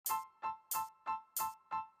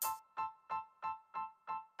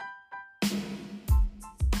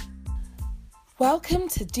Welcome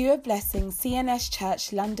to Do a Blessing CNS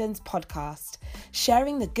Church London's podcast,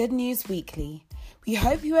 sharing the good news weekly. We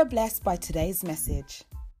hope you are blessed by today's message.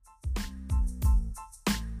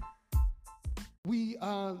 We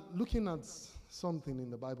are looking at something in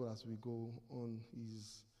the Bible as we go on,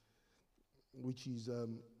 which is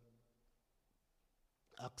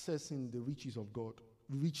accessing the riches of God,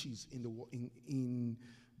 riches in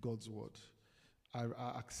God's word,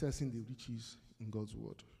 accessing the riches in God's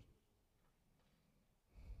word.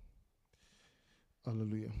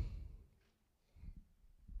 Hallelujah.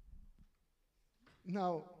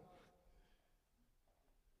 Now,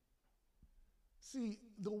 see,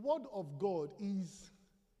 the word of God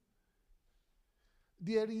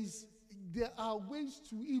there are ways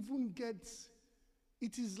to even get,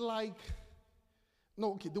 it is like,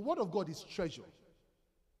 the word of God is treasure.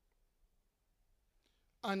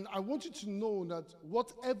 And I want you to know that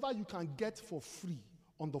whatever you can get for free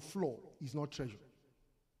on the floor is not treasure.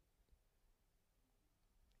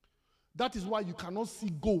 That is why you cannot see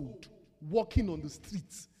gold walking on the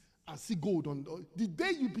streets and see gold the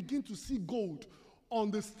day you begin to see gold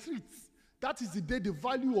on the streets, that is the day the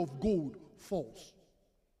value of gold falls.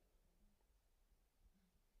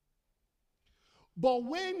 But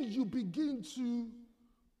when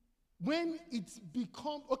it's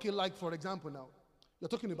become, like for example now, you're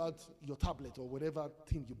talking about your tablet or whatever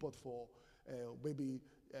thing you bought for maybe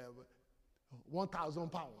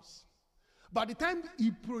 1,000 pounds. By the time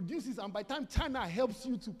he produces, and by the time China helps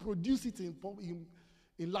you to produce it in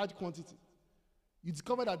large quantity, you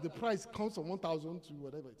discover that the price comes from 1,000 to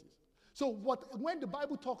whatever it is. So when the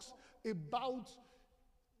Bible talks about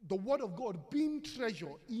the word of God being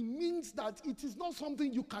treasure, it means that it is not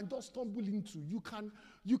something you can just stumble into. You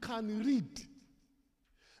can read.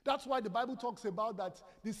 That's why the Bible talks about that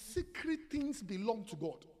the secret things belong to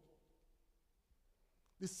God.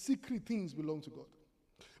 The secret things belong to God.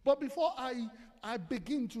 But before I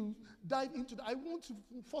begin to dive into that, I want to,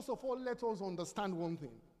 first of all, let us understand one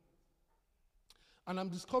thing. And I'm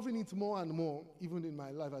discovering it more and more, even in my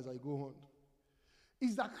life as I go on,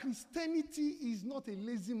 is that Christianity is not a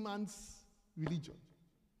lazy man's religion.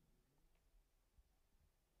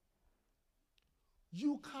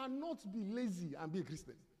 You cannot be lazy and be a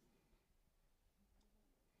Christian.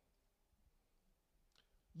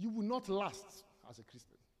 You will not last as a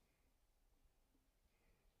Christian.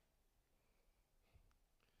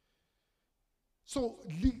 So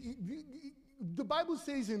the Bible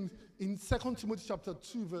says in 2 Timothy chapter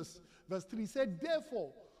 2 verse 3, said,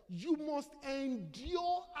 therefore, you must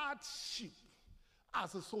endure hardship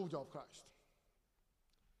as a soldier of Christ.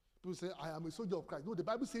 People say, I am a soldier of Christ. No, the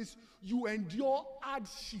Bible says you endure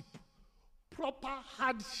hardship, proper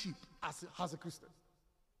hardship as a Christian.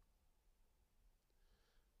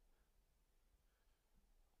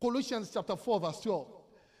 Colossians chapter 4 verse 12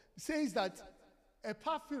 says that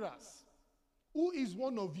Epaphras, who is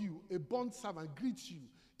one of you, a bond servant, greets you.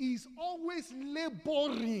 He is always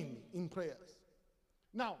laboring in prayers.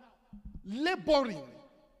 Now, laboring,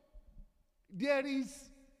 there is,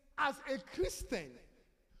 as a Christian,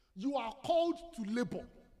 you are called to labor.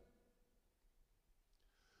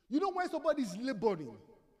 You know when somebody is laboring,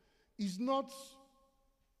 is not,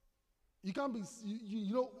 you can't be,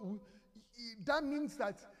 that means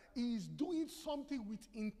that he is doing something with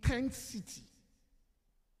intensity.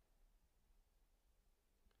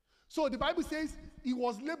 So the Bible says he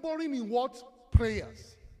was laboring in what?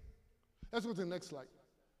 Prayers. Let's go to the next slide.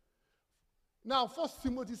 Now, 1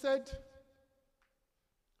 Timothy said,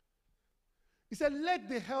 let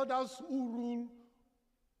the elders who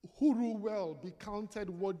rule well be counted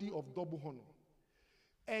worthy of double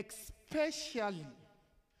honor, especially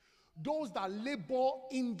those that labor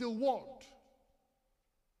in the word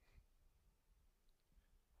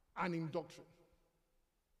and in doctrine.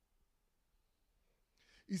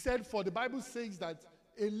 He said, for the Bible says that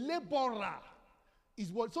a laborer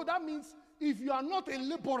is what. So that means if you are not a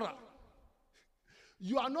laborer,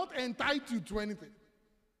 you are not entitled to anything.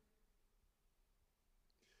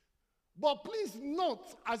 But please note,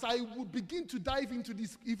 as I would begin to dive into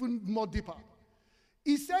this even more deeper,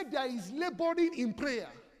 he said there is laboring in prayer,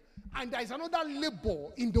 and there is another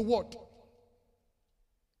labor in the word.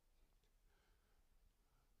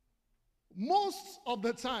 Most of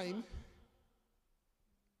the time,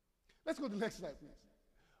 let's go to the next slide, please.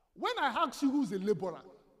 When I ask you who's a laborer,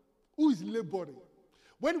 who is laboring?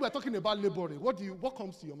 When we're talking about laboring, what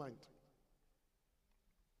comes to your mind?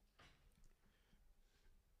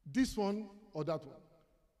 This one or that one?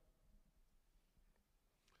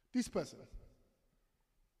 This person.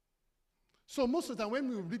 So most of the time when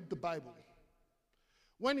we read the Bible,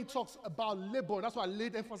 When it talks about labor, that's why I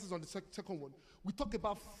laid emphasis on the second one. We talk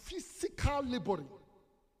about physical laboring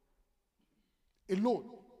alone.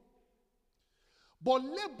 But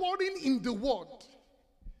laboring in the word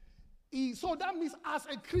so that means as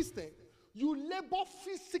a Christian, you labor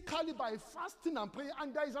physically by fasting and prayer,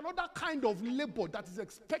 and there is another kind of labor that is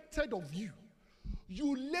expected of you.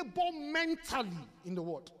 You labor mentally in the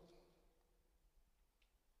word.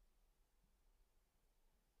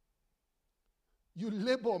 You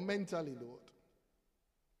labor mentally in the word.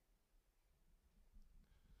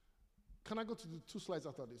 Can I go to the 2 slides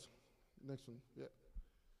after this? Next one. Yeah.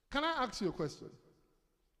 Can I ask you a question?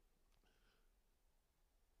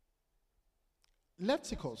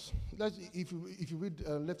 Leviticus, if you read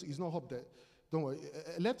Leviticus, it's not up there. Don't worry.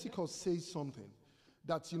 Leviticus says something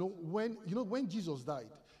that when Jesus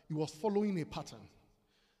died, he was following a pattern.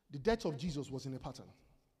 The death of Jesus was in a pattern.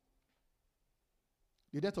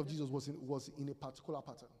 The death of Jesus was in a particular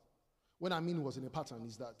pattern. What I mean was in a pattern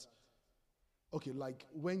is that, okay, like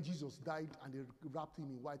when Jesus died and they wrapped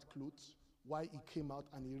him in white clothes, why he came out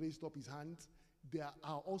and he raised up his hands, there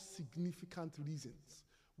are all significant reasons.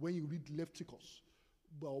 When you read Leviticus,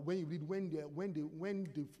 well, when you read when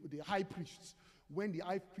the high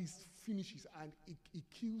priest finishes and he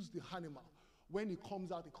kills the animal, when he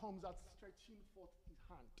comes out stretching forth his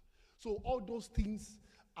hand. So all those things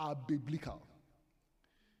are biblical.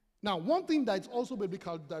 Now, one thing that's also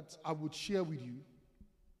biblical that I would share with you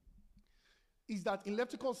is that in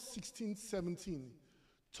Leviticus 16:17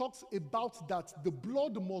 talks about that the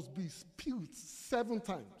blood must be spilled 7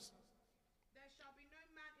 times. There shall be no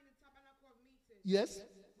man in the tabernacle of meeting. Yes.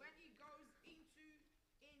 When he goes in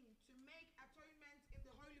to make atonement in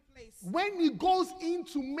the holy place. When he goes in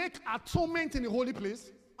to make atonement in the holy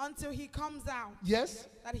place. Until he comes out. Yes.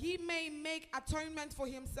 That he may make atonement for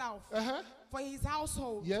himself. For his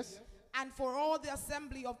household. Yes. And for all the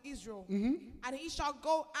assembly of Israel. And he shall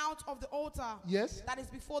go out of the altar. Yes. That is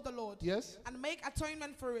before the Lord. Yes. And make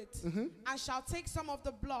atonement for it. And shall take some of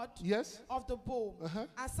the blood. Yes. Of the bull.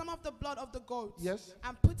 And some of the blood of the goat. Yes.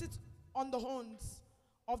 And put it on the horns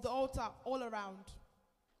of the altar all around.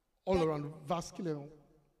 All around. Vascular.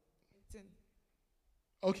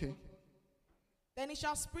 Okay. Then he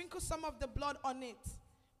shall sprinkle some of the blood on it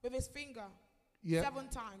with his finger 7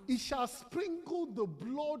 times. He shall sprinkle the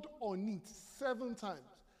blood on it 7 times.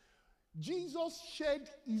 Jesus shed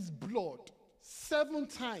his blood 7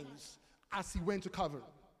 times as he went to Calvary.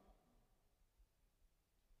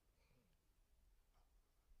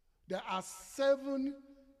 There are 7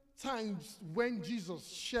 times when Jesus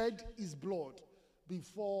shed his blood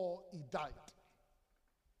before he died.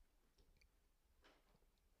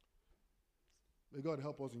 May God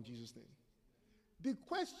help us in Jesus' name. The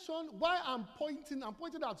question why I'm pointing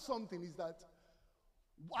at something is that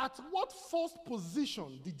at what first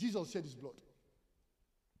position did Jesus shed his blood?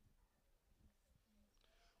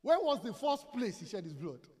 Where was the first place he shed his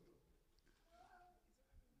blood?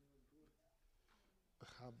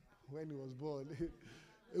 When he was born.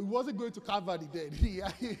 He wasn't going to Calvary then.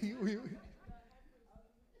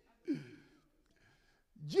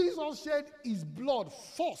 Jesus shed his blood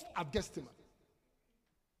first at Gethsemane.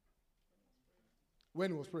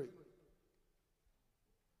 When he was praying.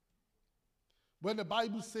 When the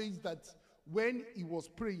Bible says that when he was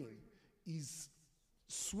praying, his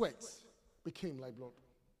sweat became like blood.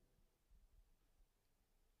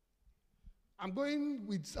 I'm going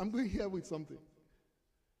here with something.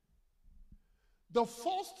 The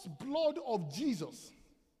first blood of Jesus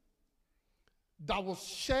that was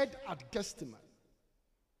shed at Gethsemane.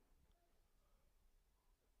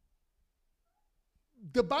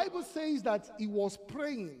 The Bible says that he was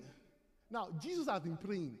praying. Now, Jesus has been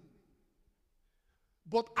praying.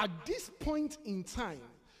 But at this point in time,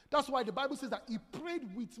 that's why the Bible says that he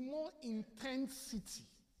prayed with more intensity.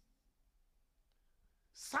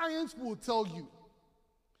 Science will tell you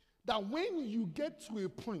that when you get to a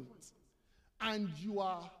point and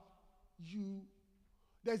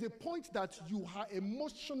there's a point that you are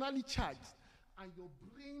emotionally charged and your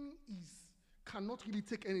brain cannot really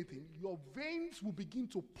take anything, your veins will begin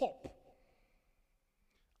to pop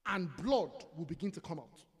and blood will begin to come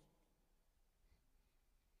out.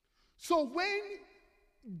 So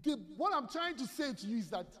what I'm trying to say to you is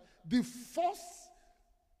that the first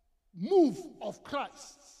move of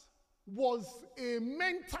Christ was a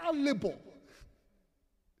mental labor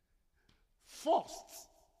first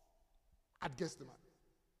at Gethsemane.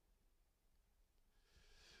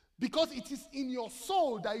 Because it is in your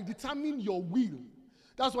soul that you determine your will.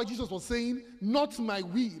 That's why Jesus was saying, not my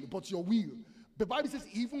will, but your will. The Bible says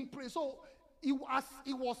he even pray. So as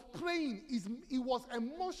he was praying, he was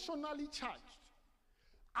emotionally charged.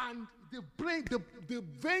 And the brain, the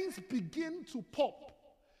veins begin to pop,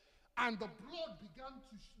 and the blood began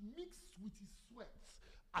to mix with his sweat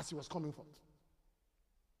as he was coming forth.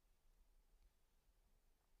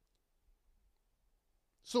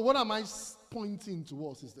 So what am I pointing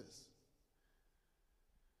towards is this?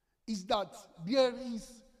 Is that there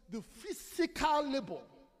is the physical labor,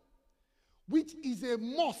 which is a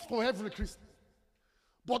must for every Christian.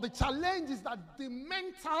 But the challenge is that the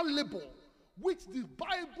mental labor, which the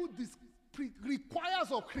Bible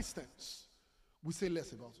requires of Christians, we say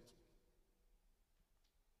less about it.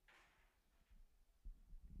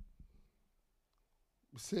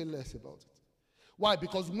 We say less about it. Why?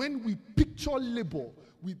 Because when we picture labor,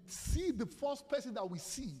 we see the first person that we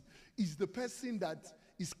see is the person that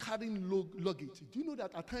is carrying luggage. Do you know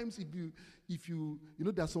that at times if you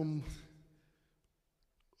there's some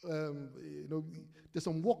there's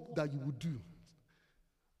some work that you would do,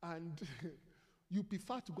 and you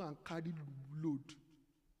prefer to go and carry load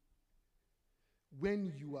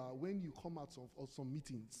when you come out of some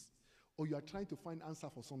meetings, or you are trying to find answer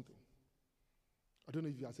for something. I don't know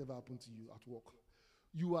if it has ever happened to you at work.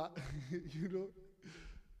 You are,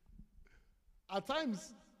 at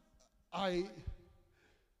times I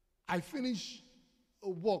finish a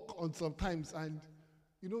work on sometimes, and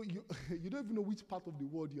you don't even know which part of the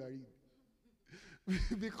world you are in.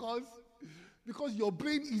 because your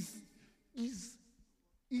brain is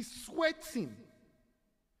sweating.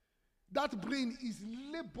 That brain is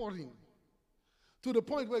laboring to the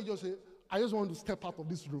point where you just say, I just want to step out of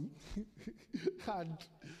this room.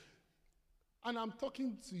 and I'm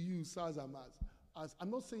talking to you, sirs and as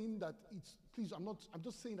I'm not saying that I'm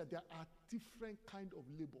just saying that there are different kind of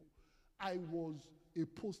labor. I was a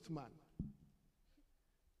postman.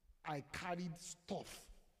 I carried stuff.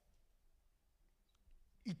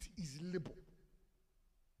 It is labor.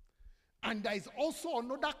 And there is also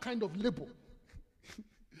another kind of labor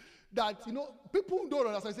that, people don't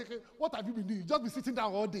understand. Say, what have you been doing? You just be sitting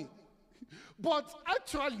down all day. But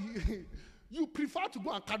actually, you prefer to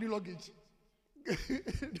go and carry luggage.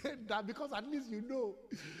 That because at least you know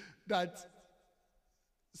that.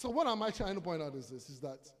 So what am I trying to point out is this, is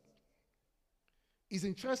that it's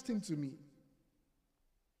interesting to me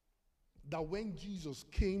that when Jesus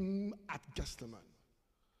came at Gethsemane,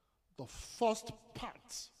 the first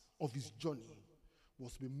part of his journey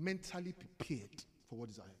was to be mentally prepared for what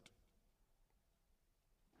is ahead.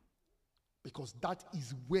 Because that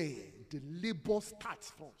is where the labor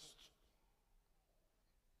starts first.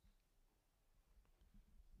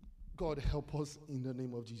 God help us in the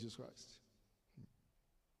name of Jesus Christ.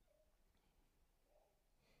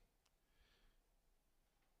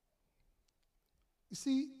 You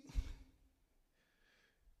see,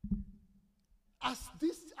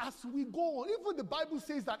 as we go on, even the Bible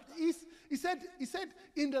says that he said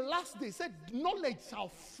in the last day, he said, knowledge shall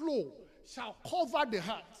flow, shall cover the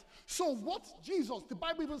heart. So what the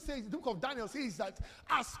Bible even says, the book of Daniel says that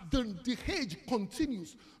as the age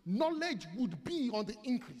continues, knowledge would be on the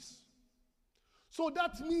increase. So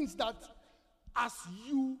that means that as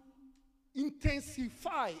you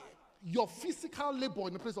intensify your physical labor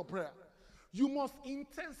in the place of prayer, you must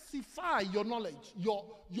intensify your knowledge, your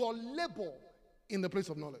labor in the place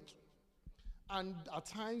of knowledge. And at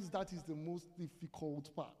times, that is the most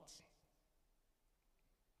difficult part.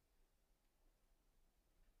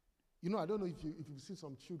 I don't know if you see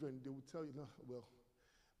some children, they will tell you, no, well,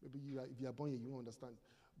 maybe if you are born here, you won't understand.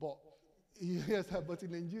 But yes, but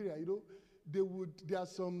in Nigeria, there are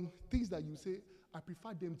some things that you say, I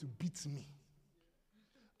prefer them to beat me.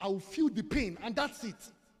 I will feel the pain, and that's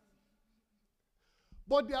it.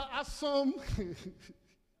 But there are some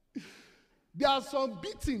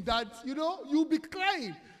beating that, you'll be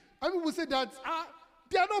crying. And people say that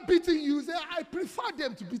they are not beating you. You say, I prefer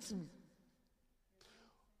them to beat me.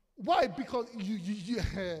 Why? Because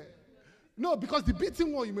no, because the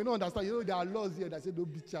beating one you may not understand. There are laws here that say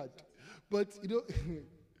don't beat child. But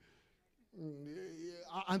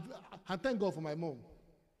and thank God for my mom.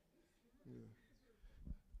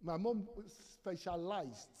 My mom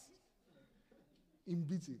specialized in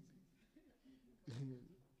beating.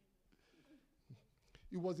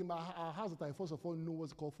 It was in our house that I first of all knew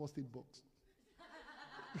what's called first aid box.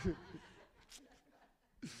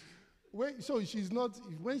 When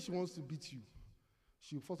she wants to beat you,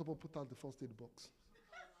 she first of all put out the first aid box.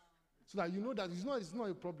 So that you know that it's not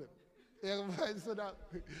a problem. So that,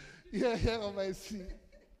 see.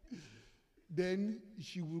 Then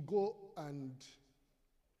she will go and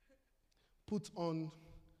put on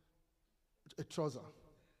a trouser.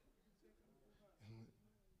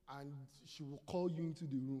 And she will call you into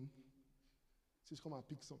the room. Says, come and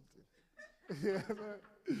pick something.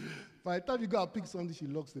 By the time you go and pick something, she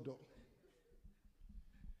locks the door.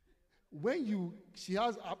 She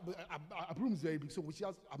has a room is very big, so she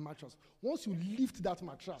has a mattress. Once you lift that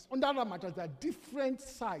mattress, under that mattress, there are different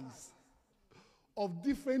size of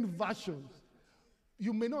different versions.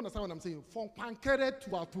 You may not understand what I'm saying. From Pankere to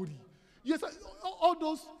Aturi. Yes, all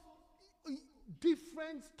those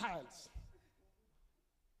different styles.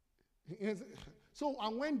 Yes. So,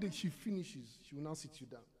 and when she finishes, she will now sit you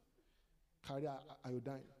down. Carry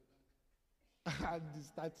iodine. And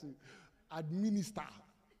start to administer.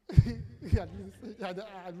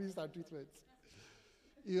 administer treatment.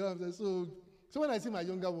 You know what I'm saying? So when I see my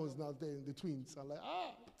younger ones now, the twins, I'm like,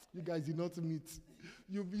 you guys did not meet.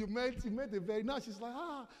 You met a very, now she's like,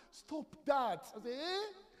 stop that. I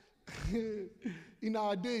say, in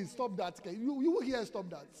our days, stop that. You will hear stop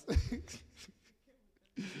that.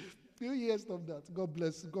 You hear stop that. God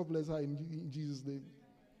bless her in Jesus' name.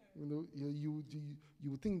 You know,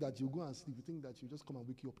 you think that you go and sleep. You think that you just come and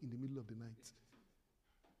wake you up in the middle of the night.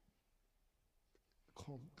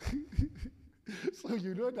 Come. So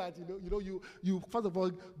you know that you first of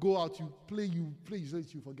all go out, you play, you say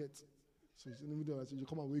you forget. So it's in the middle of the night, you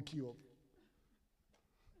come and wake you up.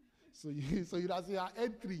 So you are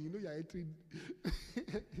entering, you're entering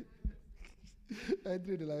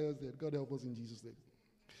entering the lion's den. God help us in Jesus' name.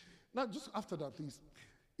 Now, just after that, please.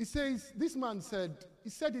 It says, this man said, the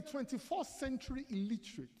 21st century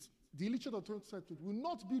illiterate, the illiterate of the 20th century will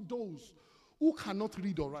not be those who cannot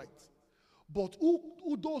read or write, but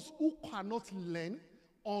those who cannot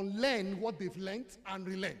unlearn what they've learned and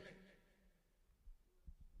relearn.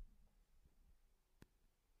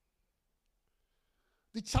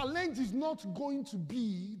 The challenge is not going to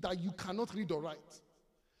be that you cannot read or write,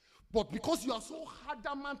 but because you are so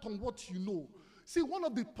adamant on what you know. See, one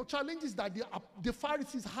of the challenges that the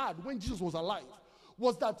Pharisees had when Jesus was alive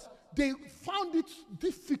was that they found it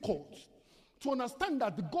difficult to understand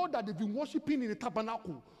that the God that they've been worshiping in the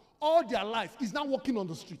tabernacle all their life is now walking on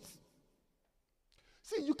the streets.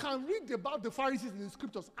 See, you can read about the Pharisees in the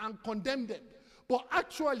scriptures and condemn them, but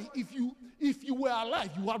actually, if you were alive,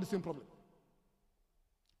 you have the same problem.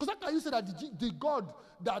 Because how can you say that the God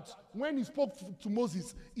that when he spoke to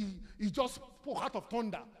Moses, he just spoke out of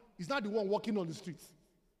thunder, is not the one walking on the streets?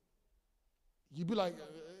 You'd be like,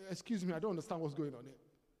 excuse me, I don't understand what's going on here.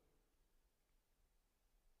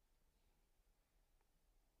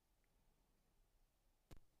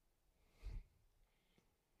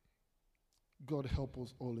 God help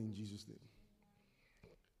us all in Jesus' name.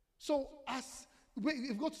 So if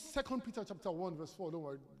you go to 2 Peter chapter 1 verse 4, don't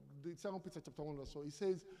worry, 2 Peter chapter 1 verse 4,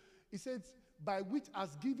 it says, by which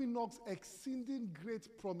has given us exceeding great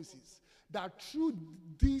promises, that through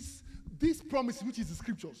these promises, which is the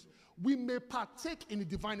scriptures, we may partake in the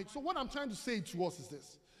divine nature. So what I'm trying to say to us is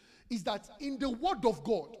this, is that in the word of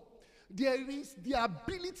God, there is the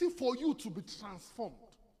ability for you to be transformed.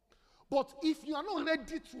 But if you are not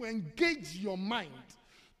ready to engage your mind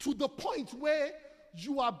to the point where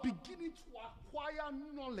you are beginning to acquire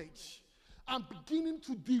knowledge and beginning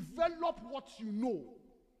to develop what you know.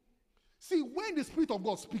 See, when the Spirit of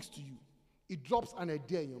God speaks to you, it drops an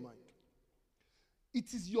idea in your mind.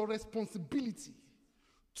 It is your responsibility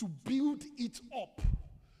to build it up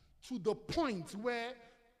to the point where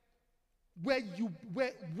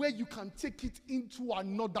you can take it into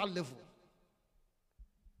another level.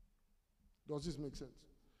 Does this make sense?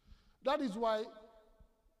 That is why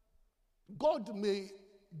God may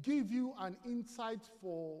give you an insight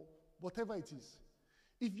for whatever it is.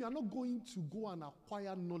 If you are not going to go and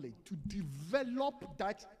acquire knowledge, to develop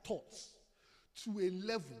that thoughts to a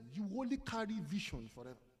level, you only carry vision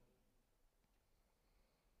forever.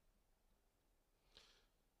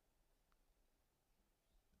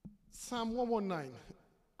 Psalm 119,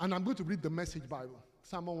 and I'm going to read the Message Bible.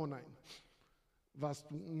 Psalm 119, verse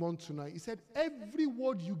 1 to 9. He said, every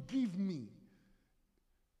word you give me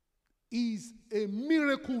is a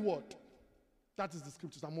miracle word. That is the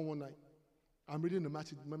scripture, Psalm 119. I'm reading the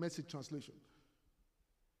message translation.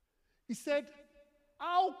 He said,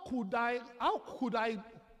 how could I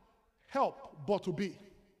help but obey?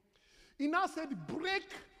 He now said, break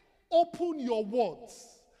open your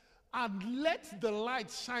words and let the light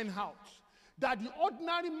shine out, that the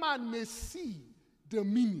ordinary man may see the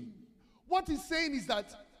meaning. What he's saying is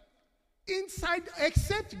that inside,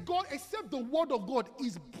 except the word of God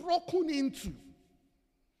is broken into,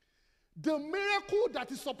 the miracle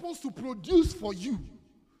that is supposed to produce for you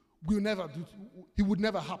will never do. It would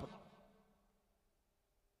never happen.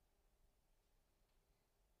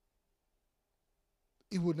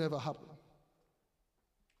 It would never happen.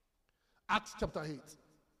 Acts chapter 8.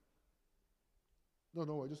 No,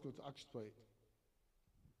 we're just going to Acts 12.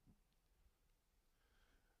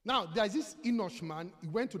 Now, there's this Enosh man. He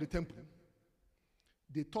went to the temple.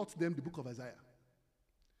 They taught them the book of Isaiah.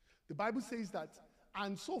 The Bible says that,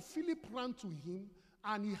 and so Philip ran to him,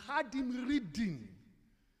 and he had him reading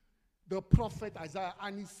the prophet Isaiah,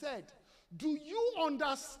 and he said, do you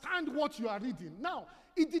understand what you are reading? Now,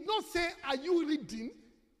 he did not say, are you reading?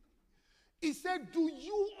 He said, do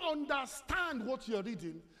you understand what you're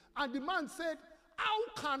reading? And the man said, how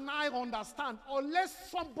can I understand unless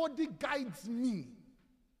somebody guides me?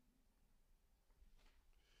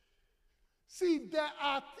 See, there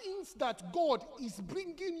are things that God is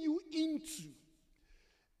bringing you into,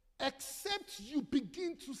 except you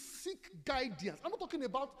begin to seek guidance. I'm talking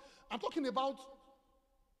about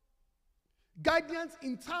guidance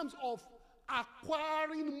in terms of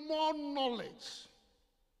acquiring more knowledge.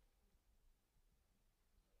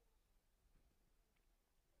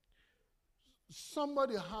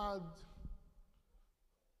 Somebody has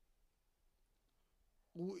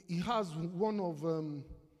one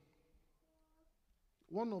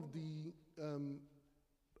of the,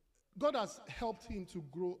 God has helped him to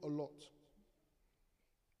grow a lot.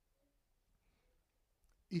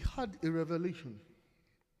 He had a revelation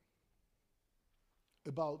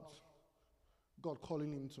about God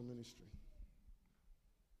calling him to ministry.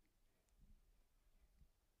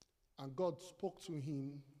 And God spoke to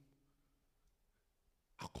him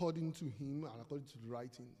according to him and according to the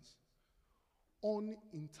writings.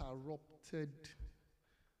 Uninterrupted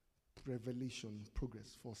revelation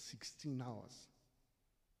progress for 16 hours.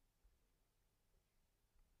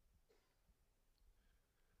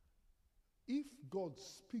 If God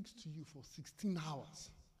speaks to you for 16 hours,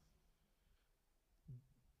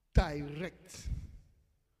 direct,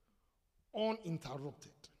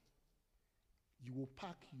 uninterrupted, you will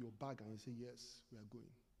pack your bag and you say, yes, we are going.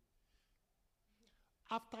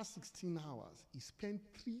 After 16 hours, he spent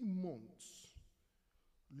 3 months,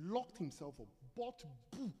 locked himself up, bought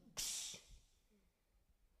books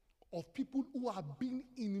of people who have been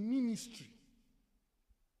in ministry.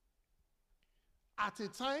 At a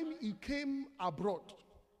time he came abroad,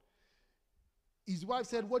 his wife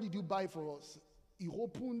said, what did you buy for us? He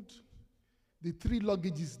opened the 3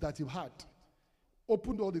 luggages that he had.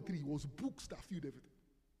 Opened all the 3. It was books that filled everything.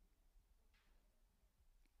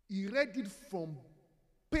 He read it from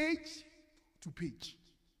page to page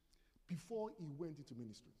before he went into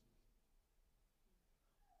ministry.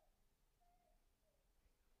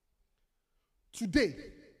 Today,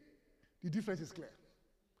 the difference is clear.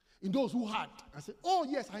 In those who had, I said, oh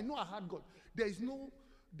yes, I know I had God. There is no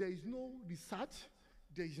research,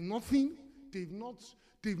 there is nothing, they've not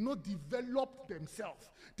developed themselves.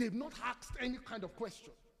 They've not asked any kind of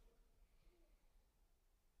question.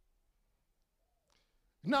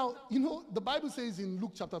 Now, the Bible says in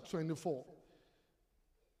Luke chapter 24,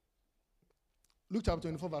 Luke chapter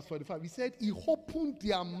 24 verse 45, he said, he opened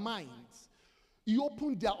their minds, he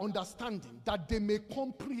opened their understanding that they may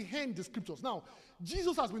comprehend the scriptures. Now,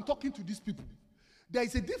 Jesus has been talking to these people. There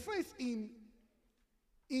is a difference in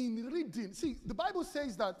reading. See, the Bible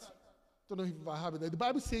says that, I don't know if I have it there. The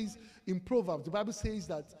Bible says in Proverbs, the Bible says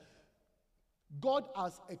that God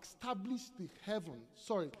has established the heaven.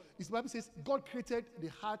 The Bible says God created the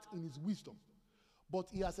heart in his wisdom, but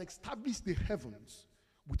he has established the heavens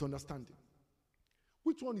with understanding.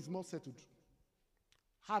 Which one is more settled?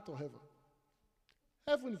 Heart or heaven?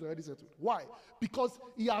 Heaven is already settled. Why? Because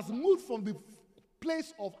he has moved from the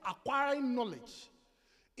place of acquiring knowledge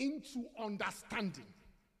into understanding.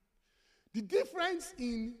 The difference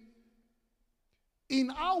in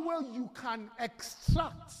how well you can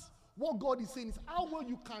extract what God is saying is how well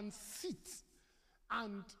you can sit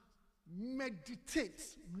and meditate,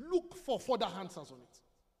 look for further answers on it.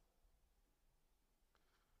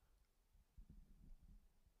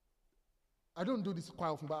 I don't do this quite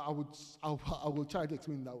often, but I will try to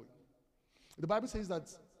explain it that way. The Bible says that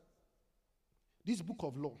this book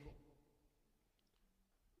of law,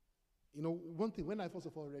 one thing, when I first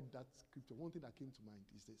of all read that scripture, one thing that came to mind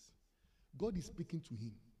is this. God is speaking to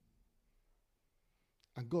him.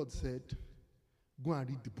 And God said, go and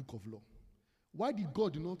read the book of law. Why did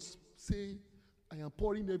God not say, I am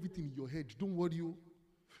pouring everything in your head, don't worry,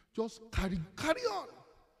 just carry on.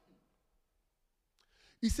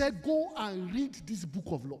 He said, go and read this book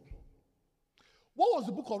of law. What was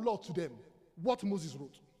the book of law to them? What Moses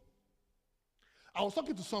wrote. I was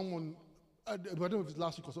talking to someone, I don't know if it's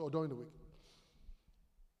last week or so, or during the week.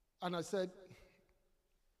 And I said,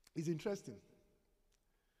 it's interesting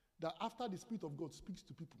that after the Spirit of God speaks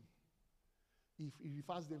to people, he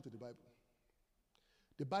refers them to the Bible.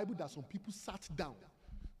 The Bible that some people sat down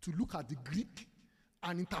to look at the Greek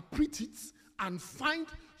and interpret it and find.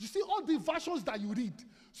 You see, all the versions that you read,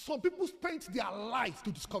 some people spent their life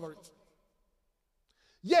to discover it.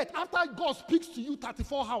 Yet, after God speaks to you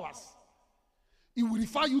 34 hours, He will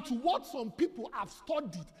refer you to what some people have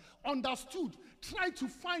studied, understood, tried to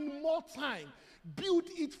find more time, build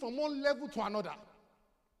it from one level to another.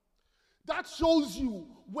 That shows you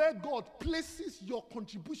where God places your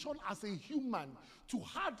contribution as a human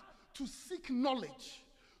to seek knowledge,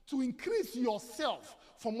 to increase yourself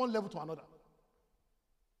from one level to another.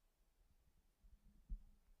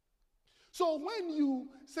 So when you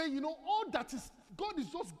say, all that is, God is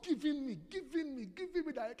just giving me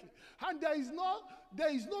directly. And there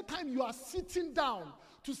is no time you are sitting down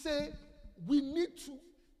to say, we need to.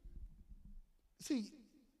 See,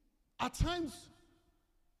 at times,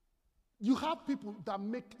 you have people that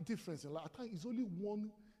make difference in life. At times, it's only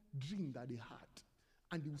one dream that they had,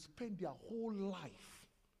 and they will spend their whole life.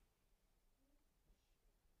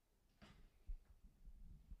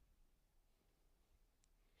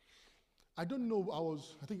 I don't know,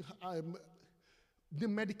 the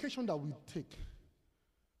medication that we take,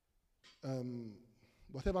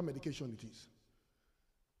 whatever medication it is,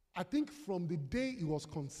 I think from the day it was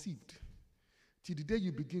conceived till the day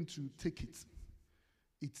you begin to take it,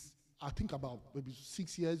 it's, I think, about maybe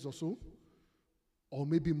 6 years or so, or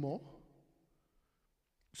maybe more.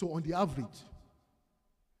 So on the average,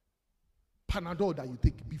 Panadol that you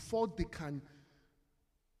take before they can,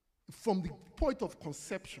 from the point of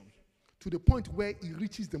conception to the point where it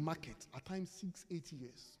reaches the market, at times 6-8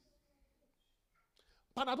 years.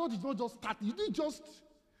 Panadol did not just start, you didn't just,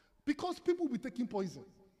 because people will be taking poison.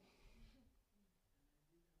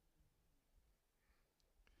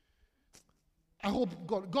 I hope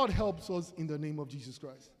God helps us in the name of Jesus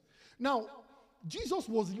Christ. Now, Jesus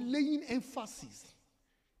was laying emphasis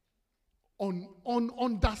on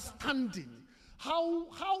understanding how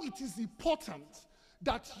it is important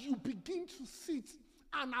that you begin to sit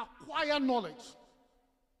and acquire knowledge.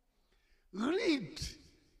 Read,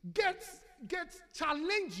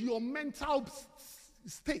 challenge your mental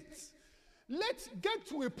state. Let's get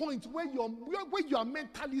to a point where you are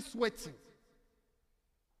mentally sweating.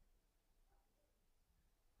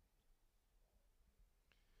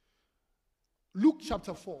 Luke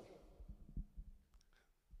chapter 4.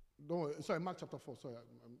 Mark chapter 4.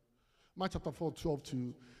 Mark chapter 4, 12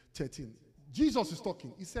 to 13. Jesus is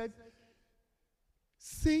talking. He said,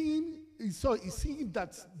 seeing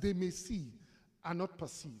that they may see and not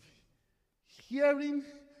perceive, hearing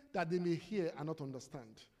that they may hear and not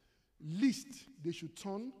understand, lest they should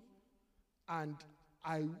turn and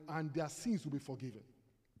their sins will be forgiven.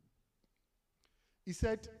 He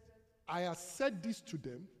said, I said this to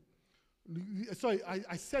them.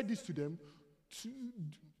 I said this to them.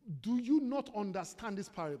 Do you not understand this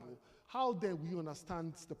parable? How then will you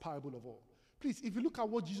understand the parable of all? Please, if you look at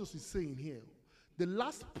what Jesus is saying here, the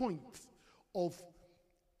last point of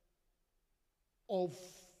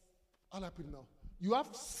how do I put it now? You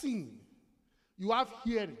have seen, you have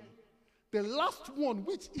hearing. The last one,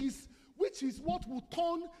 which is what will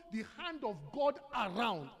turn the hand of God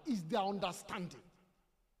around, is their understanding.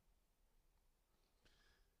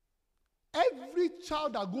 Every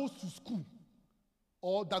child that goes to school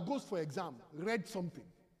or that goes for exam read something.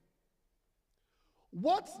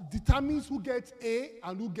 What determines who gets A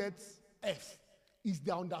and who gets F is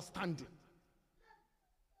their understanding.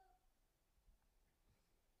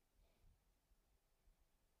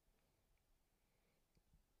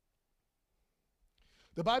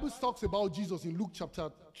 The Bible talks about Jesus in Luke chapter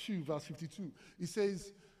 2, verse 52. It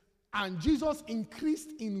says, and Jesus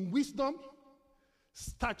increased in wisdom,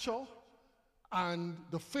 stature, and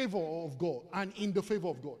the favor of God, and in the favor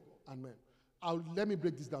of God. Amen. Let me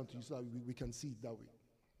break this down to you so that we can see it that way.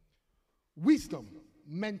 Wisdom,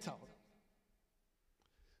 mental.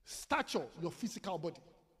 Stature, your physical body.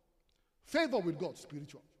 Favor with God,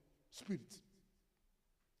 spiritual. Spirit.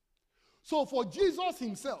 So for Jesus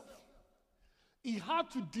himself, he had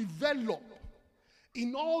to develop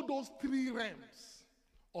in all those three realms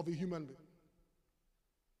of a human being.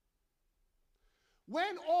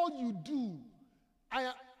 When all you do,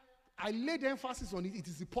 I laid emphasis on it, it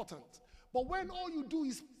is important. But when all you do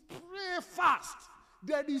is pray fast,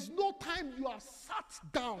 there is no time you are sat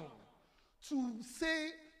down to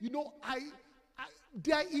say,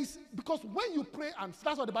 there is, because when you pray, and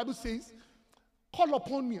that's what the Bible says, call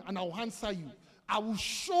upon me and I will answer you. I will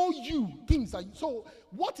show you things that so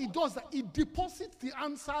what it does, that it deposits the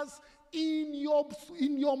answers in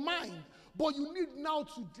your mind. But you need now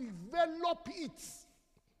to develop it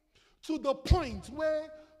to the point where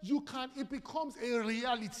it becomes a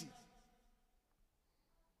reality.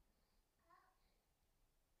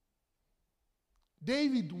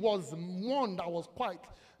 David was one that was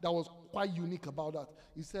quite unique about that.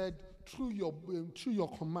 He said, through your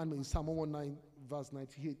commandment, in Psalm 119, verse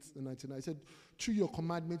 98 and 99, he said, through your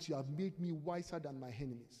commandments you have made me wiser than my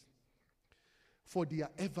enemies, for they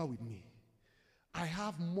are ever with me. I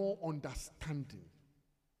have more understanding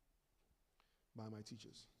by my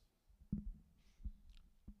teachers.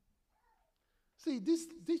 See, this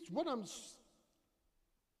what I'm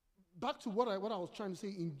back to what I was trying to say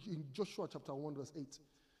in Joshua chapter 1, verse 8.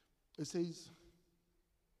 It says,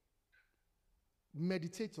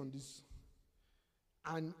 meditate on this,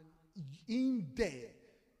 and in there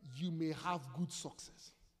you may have good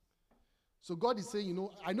success. So God is saying,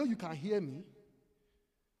 I know you can hear me,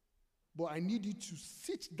 but I need you to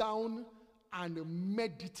sit down and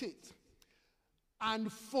meditate.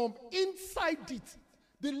 And from inside it,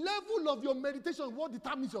 the level of your meditation is what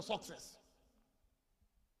determines your success.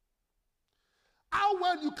 How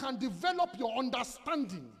well you can develop your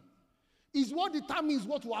understanding is what determines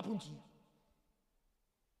what will happen to you.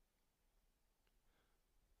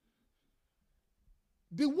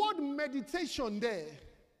 The word meditation there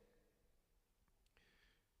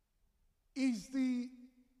is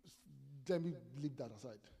let me leave that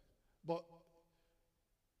aside. But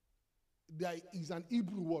there is an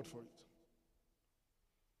Hebrew word for it.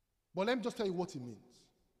 But let me just tell you what it means.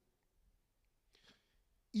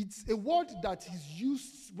 It's a word that is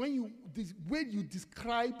used when you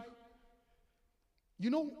describe,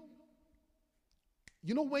 when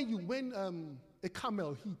a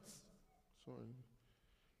camel hits.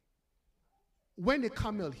 When a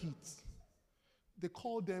camel hits, they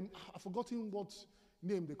call them, I've forgotten what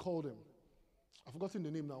name they call them. I've forgotten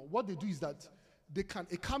the name now. What they do is that a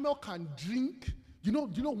camel can drink,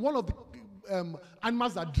 one of the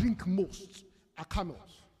animals that drink most are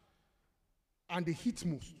camels. And they hit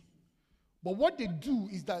most. But what they do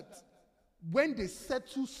is that when they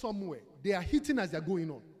settle somewhere, they are hitting as they're going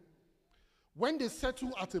on. When they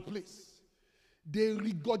settle at a place, they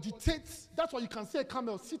regurgitate. That's why you can see a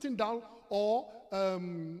camel sitting down, or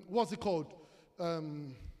what's it called? A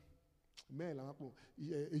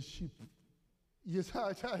sheep. Yes,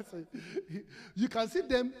 I say. You can see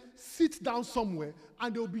them sit down somewhere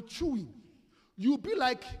and they'll be chewing. You'll be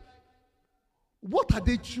like, what are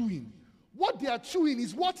they chewing? What they are chewing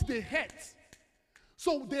is what they hate.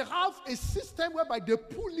 So they have a system whereby they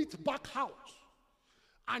pull it back out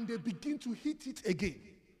and they begin to hit it again.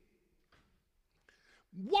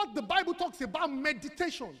 What the Bible talks about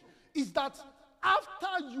meditation is that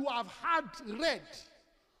after you have had read,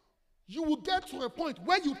 you will get to a point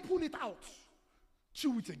where you pull it out,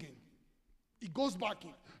 chew it again. It goes back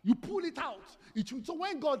in. You pull it out. So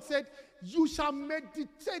when God said, you shall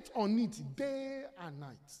meditate on it day and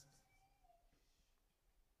night.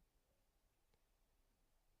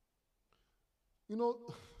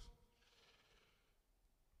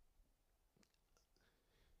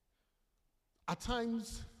 At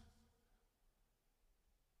times,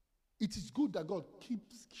 it is good that God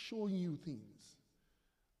keeps showing you things.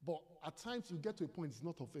 But at times, you get to a point it's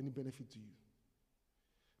not of any benefit to you.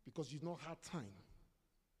 Because you've not had time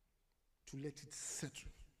to let it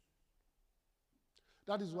settle.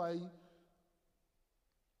 That is why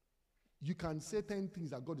you can say 10 things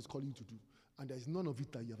that God is calling you to do, and there is none of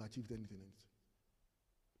it that you have achieved anything in it.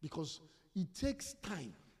 Because it takes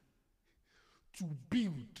time to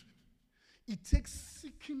build. It takes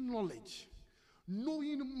seeking knowledge,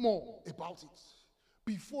 knowing more about it,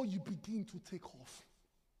 before you begin to take off.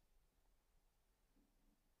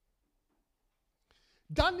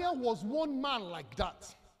 Daniel was one man like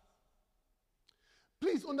that.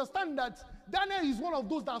 Please understand that Daniel is one of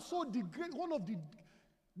those that saw one of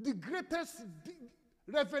the greatest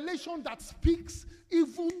revelation that speaks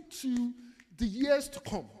even to the years to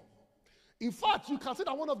come. In fact, you can say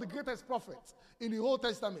that one of the greatest prophets in the Old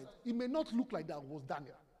Testament, it may not look like that, was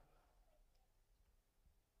Daniel.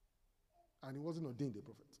 And he wasn't ordained a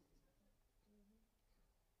prophet.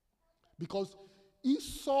 Because he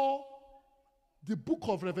saw the book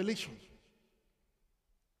of Revelation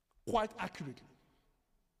quite accurately.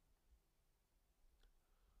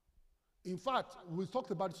 In fact, we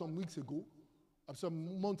talked about it some weeks ago,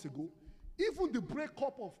 some months ago. Even the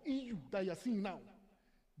breakup of EU that you're seeing now,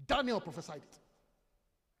 Daniel prophesied it.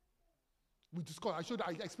 We discussed,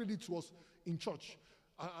 I explained it to us in church.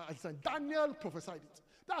 I said, Daniel prophesied it.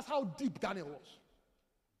 That's how deep Daniel was.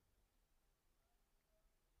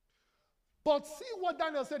 But see what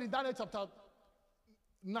Daniel said in Daniel chapter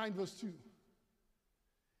 9 verse 2.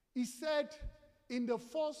 He said, in the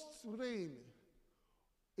first reign,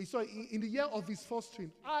 in the year of his first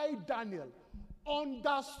reign, I, Daniel,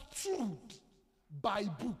 understood by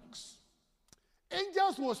books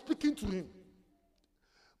Angels were speaking to him.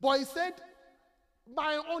 But he said,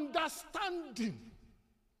 my understanding.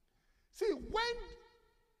 See, when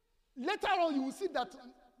later on you will see that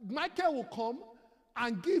Michael will come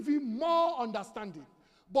and give him more understanding.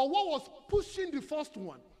 But what was pushing the first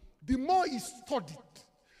one, the more he studied,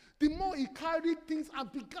 the more he carried things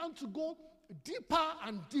and began to go deeper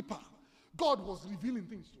and deeper, God was revealing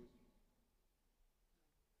things to him.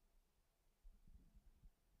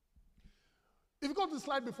 If you go to the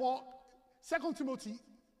slide before, 2 Timothy,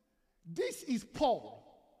 this is Paul.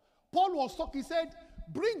 Paul was talking, he said,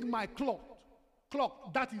 bring my cloth,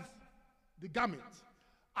 that is the garment.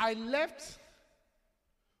 I left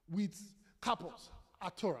with Carpus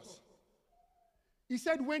at Taurus. He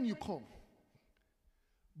said, when you come,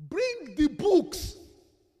 bring the books,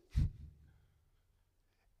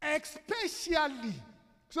 especially.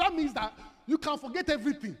 So that means that you can forget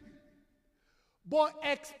everything. But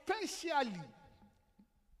especially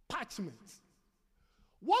parchments.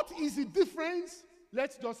 What is the difference?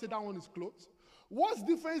 Let's just say that one is closed. What's the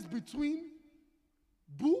difference between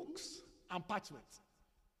books and parchments?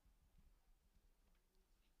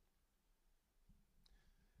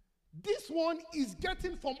 This one is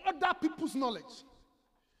getting from other people's knowledge.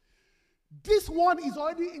 This one is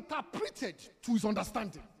already interpreted to his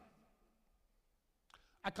understanding.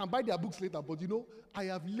 I can buy their books later, but I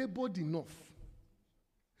have labored enough.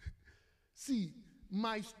 See,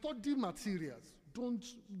 my study materials,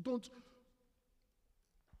 don't.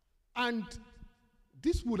 And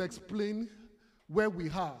this will explain where we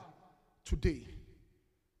are today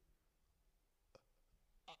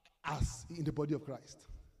as in the body of Christ.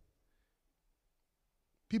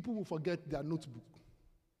 People will forget their notebook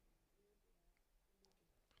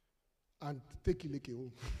and take Ileke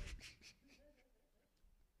home.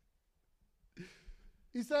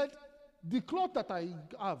 He said, the cloth that I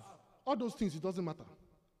have, all those things, it doesn't matter.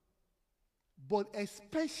 But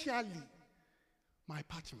especially my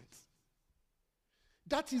parchments.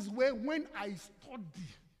 That is where when I study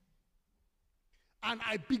and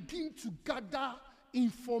I begin to gather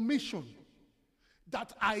information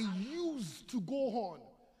that I use to go on,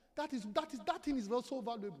 that thing is not so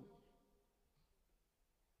valuable.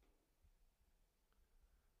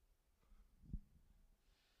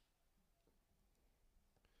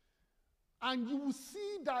 And you will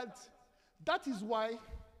see that is why.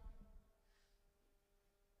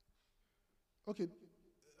 Okay,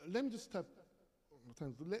 let me just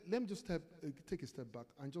take a step back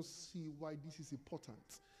and just see why this is important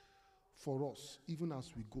for us, even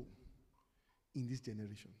as we go in this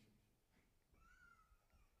generation.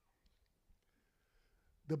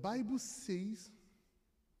 The Bible says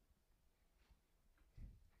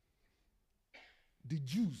the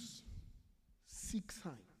Jews seek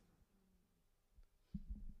sign.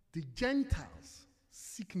 The Gentiles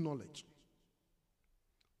seek knowledge.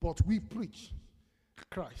 But we preach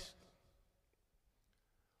Christ.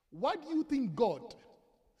 Why do you think God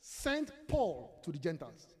sent Paul to the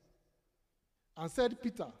Gentiles and said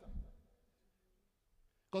Peter?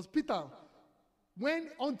 Because Peter,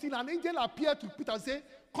 until an angel appeared to Peter and said,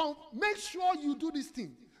 come, make sure you do this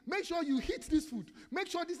thing. Make sure you eat this food. Make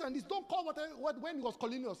sure this and this. Don't call when he was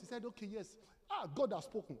calling us. He said, okay, yes. God has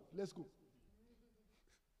spoken. Let's go.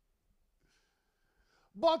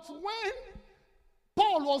 But when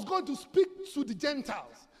Paul was going to speak to the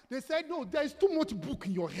Gentiles, they said, no, there is too much book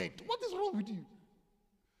in your head. What is wrong with you?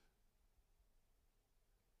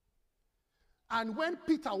 And when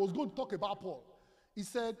Peter was going to talk about Paul, he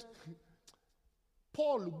said,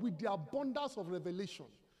 Paul, with the abundance of revelation,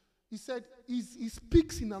 he said, he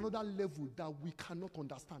speaks in another level that we cannot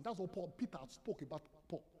understand. That's what Peter spoke about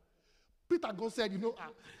Paul. Peter God said, when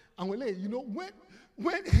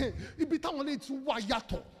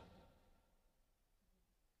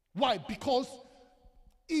why? Because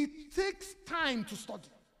it takes time to study.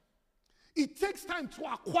 It takes time to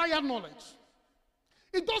acquire knowledge.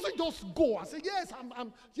 It doesn't just go and say, yes,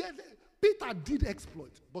 yes. Peter did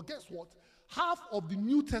exploit, but guess what? Half of the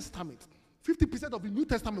New Testament, 50% of the New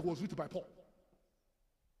Testament was written by Paul.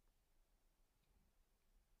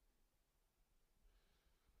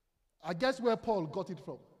 I guess where Paul got it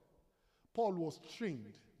from. Paul was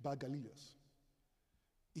trained by Gallienus.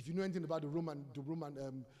 If you know anything about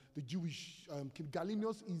the Jewish king,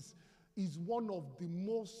 Gallienus is one of the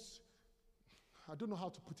most, I don't know how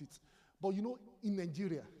to put it, but in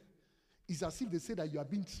Nigeria, it's as if they say that you are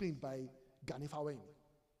being trained by Gani Fawehin.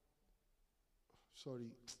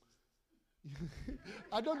 Sorry.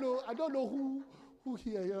 I don't know who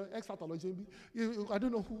here, expert on I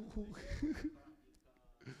don't know who.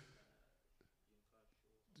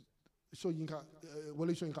 Shoyinka,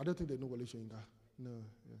 Wale Shoyinka. I don't think they know Wale Shoyinka. No,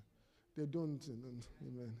 yeah. They don't.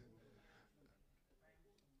 Amen.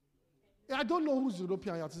 I don't know who's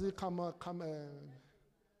European. You have to say, come.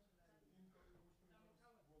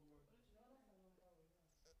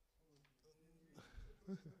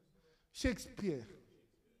 Shakespeare.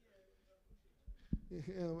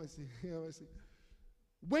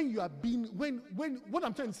 When you are being, when what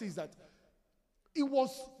I'm trying to say is that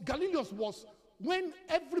Galileo was, when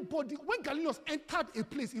Galileo entered a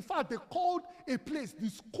place, in fact, they called a place the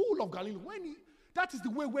school of Galileo. That is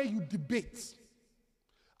the way where you debate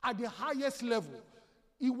at the highest level.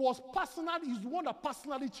 He's the one that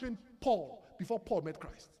personally trained Paul before Paul met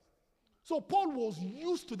Christ. So Paul was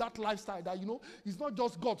used to that lifestyle that, it's not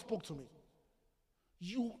just God spoke to me.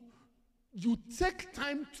 You take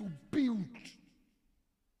time to build.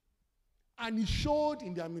 And he showed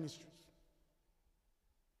in their ministries.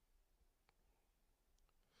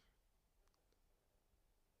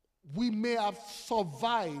 We may have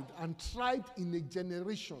survived and thrived in a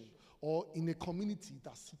generation or in a community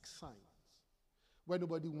that seeks signs. Where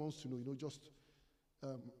nobody wants to know,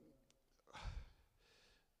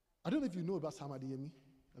 I don't know if you know about Sam Adeyemi.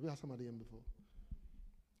 Have you heard Sam Adeyemi before?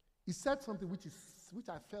 He said something which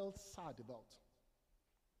I felt sad about.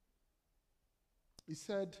 He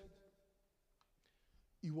said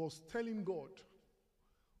he was telling God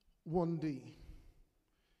one day,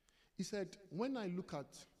 he said, when I look at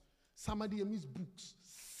Sam Adeyemi's books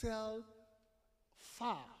sell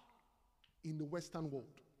far in the Western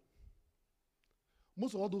world.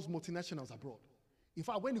 Most of all those multinationals abroad. In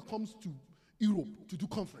fact, when it comes to Europe to do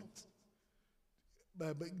conference,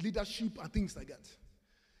 leadership and things like that,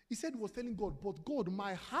 he said he was telling God, but God,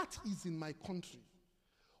 my heart is in my country.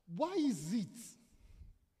 Why is it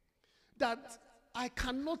that I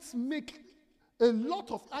cannot make a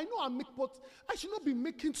lot of, I know I make, but I should not be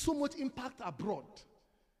making so much impact abroad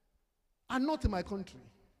and not in my country?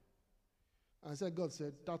 And God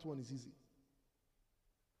said, that one is easy.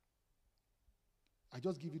 I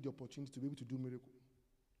just give you the opportunity to be able to do miracle.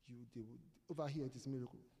 Over here, it is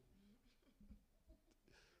miracle.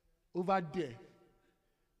 Over there,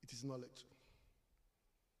 it is knowledge.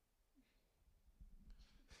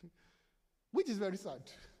 Which is very sad.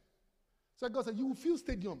 So God said, you will fill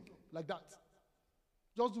stadium like that.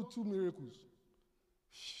 Just do 2 miracles.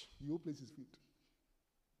 The whole place is filled.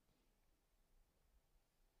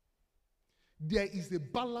 There is a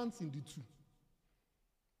balance in the two.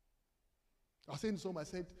 I was saying to someone, I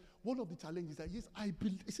said, one of the challenges is that, yes,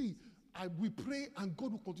 we pray and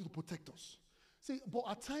God will continue to protect us. See, but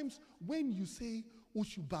at times, when you say,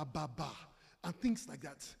 Oshu ba ba ba, and things like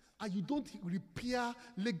that, and you don't repair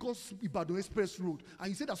Lagos-Ibadan Express Road, and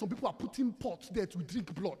you say that some people are putting pots there to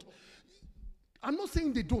drink blood. I'm not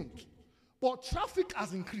saying they don't, but traffic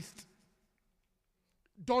has increased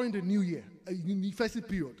during the new year, in the festive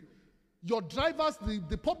period. Your drivers,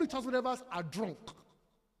 the public transport drivers are drunk.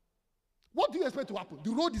 What do you expect to happen?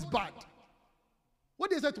 The road is bad. What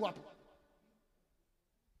do you expect to happen?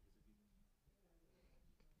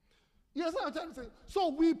 You understand what I'm trying to say? So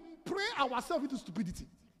we pray ourselves into stupidity.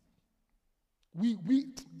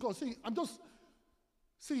 God,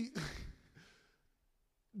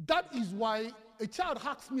 that is why a child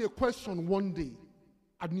asked me a question one day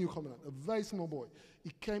at New Covenant, a very small boy.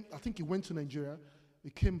 He came, I think he went to Nigeria, he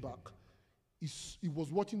came back, he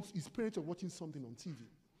was watching, his parents were watching something on TV.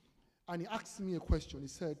 And he asked me a question. He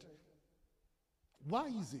said, why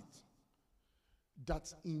is it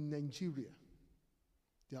that in Nigeria,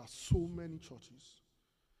 there are so many churches?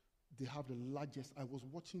 They have the largest. I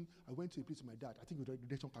went to a place with my dad. I think we read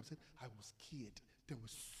the camp. I said, I was scared. There were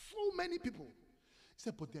so many people. He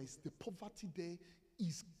said, but the poverty there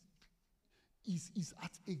is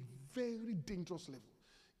at a very dangerous level.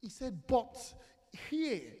 He said, but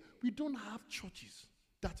here, we don't have churches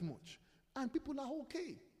that much. And people are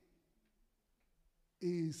okay.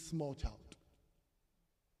 A small child.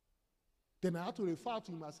 Then I had to refer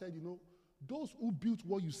to him. I said, those who built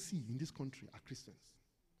what you see in this country are Christians.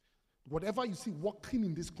 Whatever you see working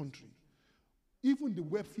in this country, even the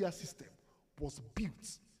welfare system was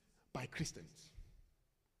built by Christians.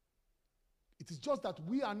 It is just that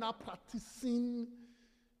we are now practicing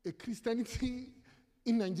a Christianity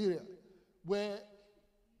in Nigeria where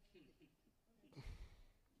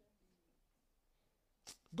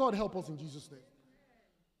God help us in Jesus' name.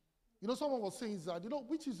 Someone was saying that,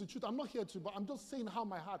 which is the truth. I'm not here to, but I'm just saying how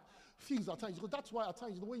my heart feels at times. Because that's why at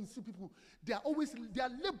times, the way you see people, they are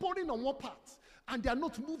laboring on one part, and they are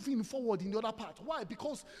not moving forward in the other part. Why?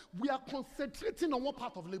 Because we are concentrating on one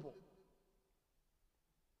part of labor.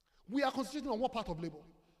 We are concentrating on one part of labor.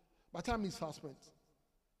 My time is fast spent.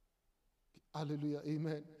 Hallelujah.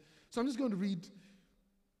 Amen. So I'm just going to read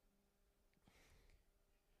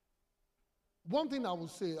One thing I will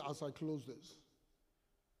say as I close this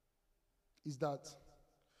is that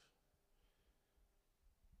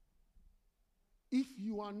if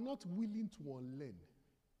you are not willing to unlearn,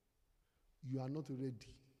 you are not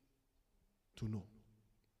ready to know.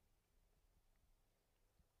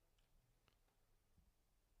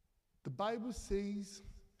 The Bible says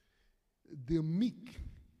the meek,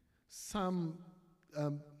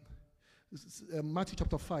 Matthew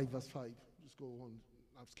chapter 5, verse 5. Just go on.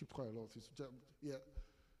 I've skipped quite a lot. Yeah.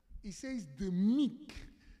 It says the meek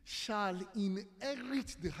shall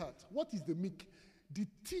inherit the heart. What is the meek? The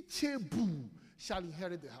teachable shall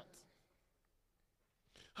inherit the heart.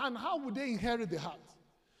 And how would they inherit the heart?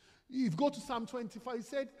 If you go to Psalm 25,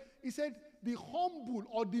 he said, the humble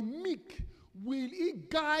or the meek will he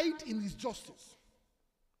guide in his justice.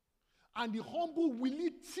 And the humble will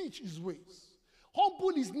he teach his ways.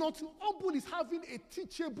 Humble is having a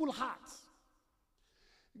teachable heart.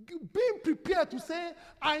 Being prepared to say,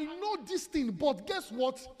 I know this thing, but guess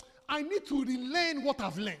what? I need to relearn what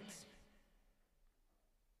I've learned.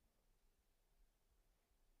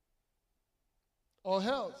 Or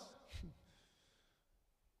else,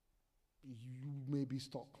 you may be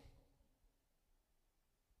stuck.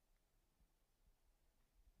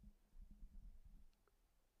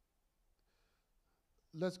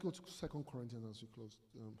 Let's go to 2 Corinthians as we close.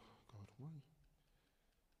 God, why?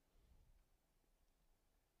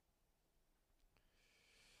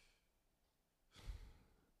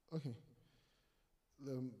 Okay.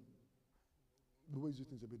 The way you do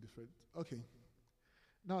things is a bit different. Okay.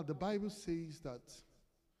 Now, the Bible says that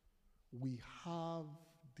we have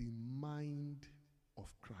the mind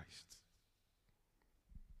of Christ.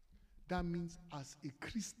 That means as a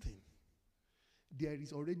Christian, there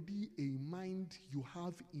is already a mind you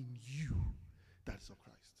have in you that is of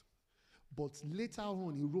Christ. But later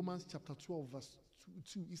on in Romans chapter 12, verse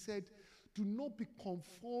 2, he said, do not be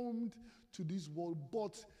conformed to this world,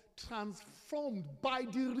 but transformed by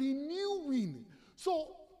the renewing.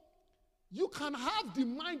 So, you can have the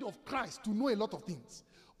mind of Christ to know a lot of things.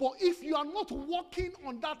 But if you are not working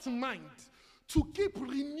on that mind to keep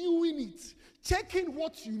renewing it, checking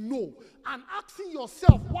what you know, and asking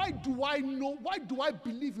yourself, why do I know? Why do I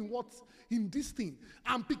believe in this thing?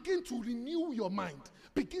 And begin to renew your mind.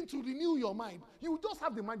 Begin to renew your mind. You will just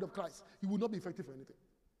have the mind of Christ. You will not be effective for anything.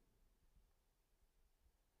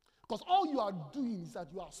 Because all you are doing is that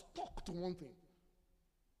you are stuck to one thing.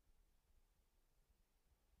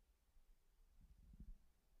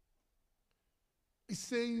 It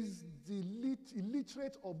says the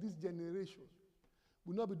illiterate of this generation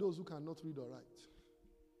will not be those who cannot read or write,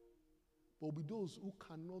 but will be those who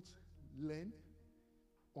cannot learn,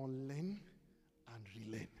 unlearn, and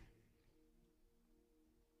relearn.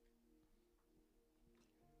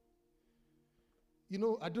 You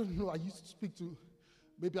know, I don't know, I used to speak to,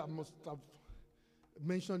 maybe I must have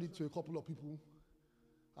mentioned it to a couple of people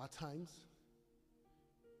at times.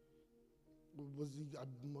 I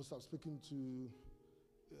must have spoken to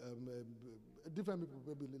different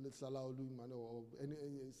people, maybe let's allow Louis or any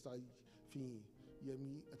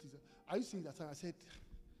Yemi. I used to say that time, I said,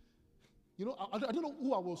 you know, I don't know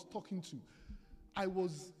who I was talking to. I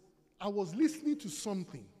was listening to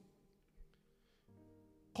something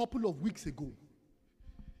a couple of weeks ago.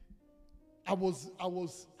 I was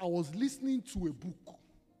listening to a book,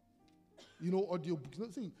 you know, audio book. You know,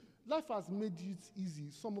 see, life has made it easy.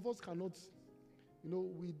 Some of us cannot, you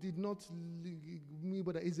know, we did not, me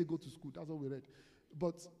but easy go to school. That's what we read.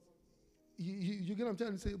 But you get what I'm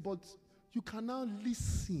trying to say. But you can now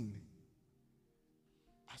listen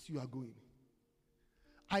as you are going.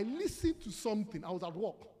 I listened to something. I was at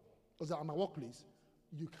work. I was at my workplace.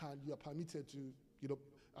 You are permitted to, you know,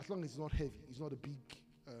 as long as it's not heavy, it's not a big.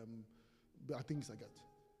 Things like that.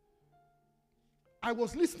 I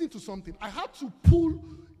was listening to something. I had to pull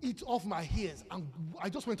it off my ears, and I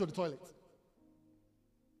just went to the toilet.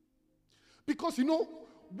 Because you know,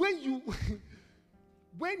 when you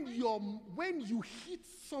hit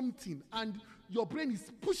something and your brain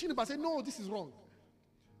is pushing it back, say, no, this is wrong.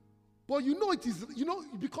 But you know it is, you know,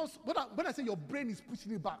 because when I say your brain is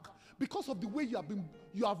pushing it back, because of the way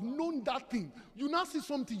you have known that thing, you now see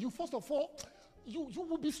something, you first of all, you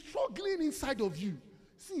will be struggling inside of you.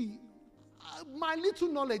 See, my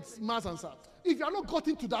little knowledge, Mars and Sir, if you are not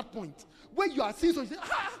gotten to that point where you are seeing something,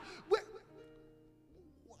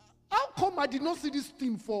 how come I did not see this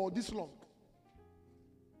thing for this long?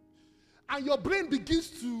 And your brain begins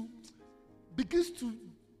to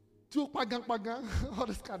do pagang, all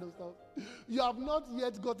this kind of stuff. You have not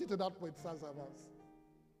yet gotten to that point, Sir.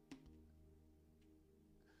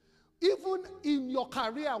 Even in your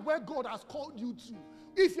career where God has called you to,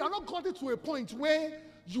 If you are not gotten to a point where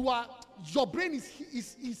your brain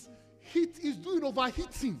is doing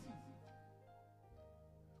overheating,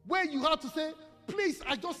 where you have to say, please,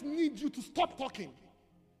 I just need you to stop talking.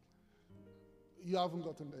 You haven't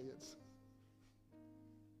gotten there yet.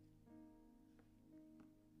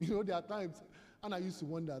 You know, there are times, and I used to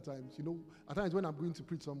wonder at times, at times when I'm going to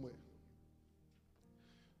preach somewhere,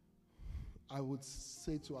 I would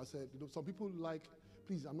say to her, some people like,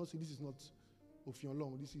 please, I'm not saying this is not Ofion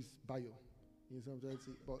Long, this is Bayo. You know what I'm trying to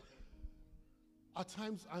say? But at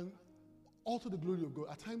times, and also the glory of God,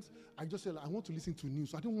 at times, I just say, I want to listen to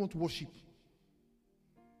news. I don't want to worship.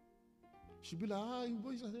 She'd be like, I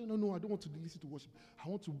say, no, I don't want to listen to worship. I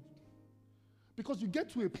want to. Because you get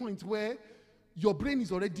to a point where your brain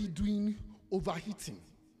is already doing overheating.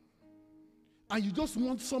 And you just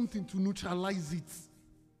want something to neutralize it.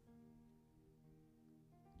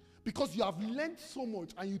 Because you have learned so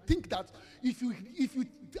much, and you think that if you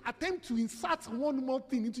attempt to insert one more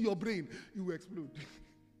thing into your brain, you will explode.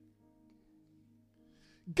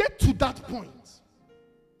 Get to that point.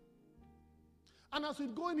 And as we're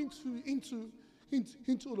going into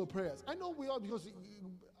the prayers, I know we are, because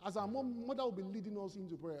as our mother will be leading us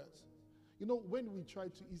into prayers. When we try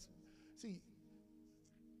to see,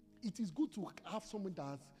 it is good to have someone that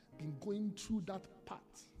has been going through that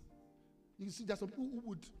path. You see, there's some people who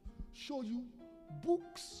would show you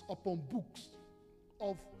books upon books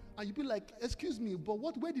and you'd be like, excuse me, but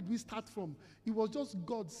where did we start from? It was just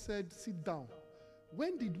God said, sit down.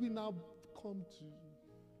 When did we now come to,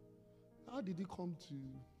 how did it come to?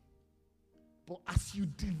 But as you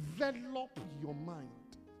develop your mind,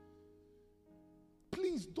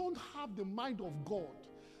 please don't have the mind of God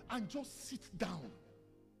and just sit down.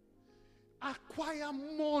 Acquire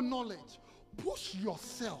more knowledge. Push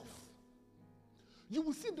yourself. You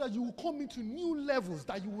will see that you will come into new levels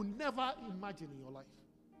that you will never imagine in your life.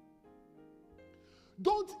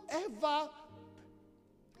 Don't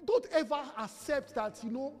ever accept that,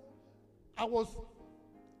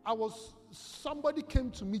 somebody came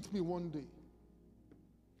to meet me one day.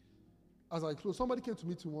 As I close, somebody came to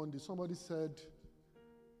meet me one day. Somebody said,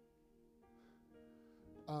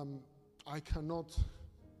 I cannot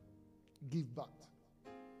give back.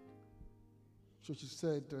 So she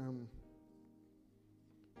said,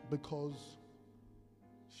 because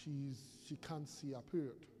she can't see her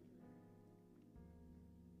period.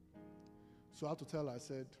 So I had to tell her, I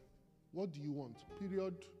said, what do you want,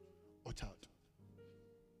 period or child?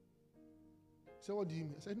 She said, what do you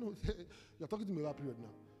mean? I said, no, you're talking to me about period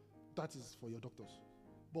now. That is for your doctors.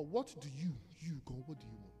 But what do you, God, what do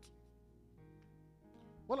you want?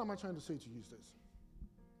 What am I trying to say to you is this.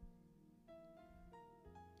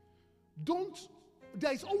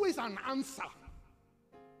 There is always an answer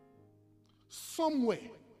somewhere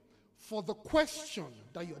for the question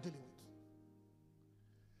that you're dealing with.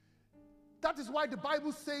 That is why the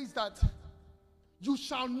Bible says that you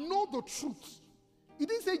shall know the truth. It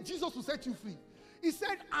didn't say Jesus will set you free. It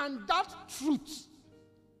said, and that truth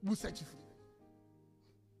will set you free.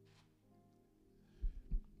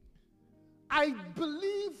 I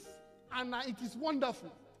believe, and it is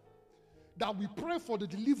wonderful, that we pray for the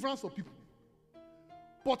deliverance of people.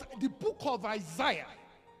 But the book of Isaiah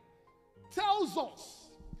tells us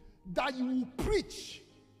that you will preach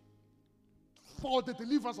for the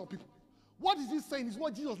deliverance of people. What is he saying is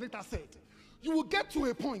what Jesus later said. You will get to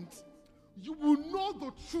a point, you will know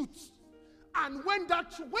the truth. And when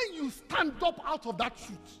you stand up out of that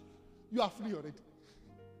truth, you are free already.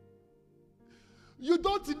 You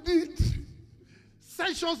don't need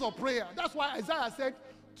sessions of prayer. That's why Isaiah said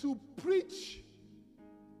to preach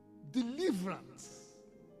deliverance.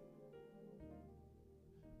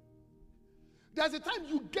 There's a time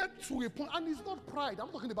you get to a point, and it's not pride. I'm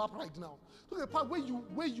talking about pride now. I'm talking about where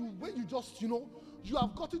you just, you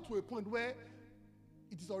have gotten to a point where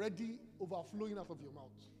it is already overflowing out of your mouth.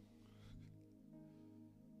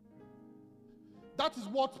 That is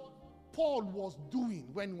what Paul was doing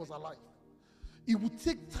when he was alive. It would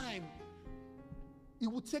take time. It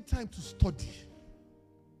would take time to study.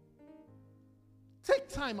 Take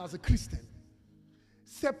time as a Christian.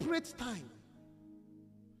 Separate time.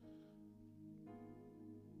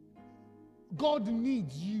 God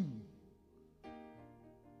needs you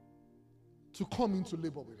to come into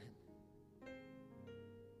labor with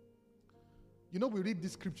him. We read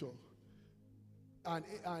this scripture,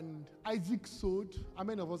 and Isaac sowed. How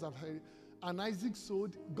many of us have heard it? And Isaac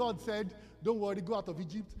sowed. God said, don't worry, go out of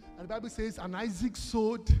Egypt. And the Bible says, and Isaac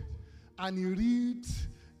sowed, and he reaped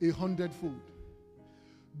 100-fold.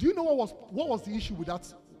 Do you know what was the issue with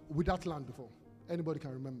that land before? Anybody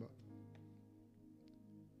can remember?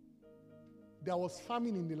 there was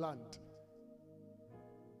famine in the land.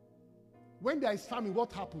 When there is famine,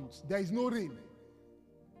 what happens? There is no rain.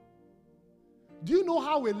 Do you know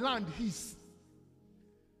how a land is?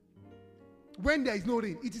 When there is no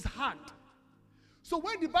rain, it is hard. So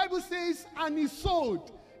when the Bible says, and he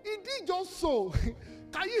sowed, he didn't just sow.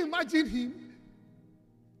 Can you imagine him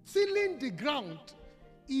tilling the ground?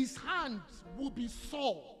 His hands would be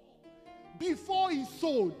sore before he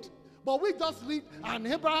sowed. But we just read, and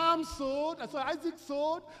Abraham sowed, and so Isaac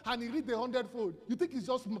sowed, and he read the 100-fold. You think it's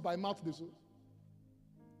just by mouth they sow?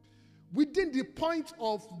 Within the point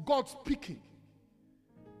of God speaking,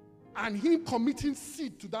 and him committing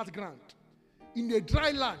seed to that ground, in a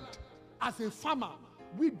dry land, as a farmer,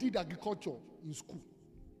 we did agriculture in school.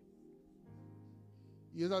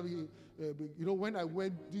 Yes, when I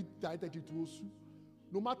did dietetic to Osu,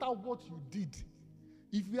 no matter what you did,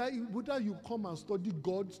 whether you come and study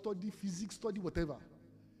God, study physics, study whatever,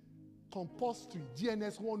 compulsory,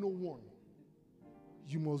 GNS 101,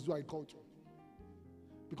 you must do agriculture.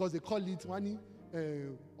 Because they call it Omo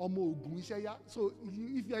Ogun Isheya. So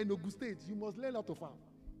if you are in Ogun State, you must learn how to farm.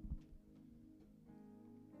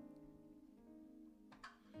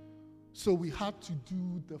 So we had to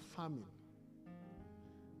do the farming.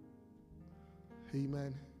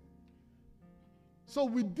 Amen. So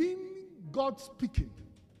within God speaking,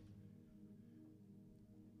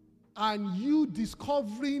 and you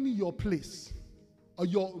discovering your place, or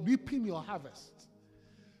you're reaping your harvest,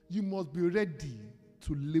 you must be ready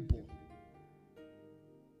to labor.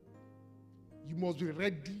 You must be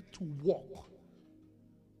ready to walk,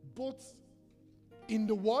 both in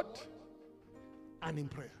the word and in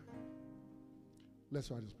prayer. Let's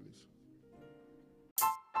try this, please.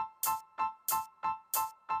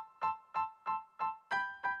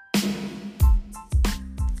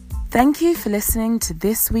 Thank you for listening to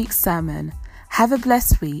this week's sermon. Have a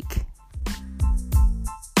blessed week.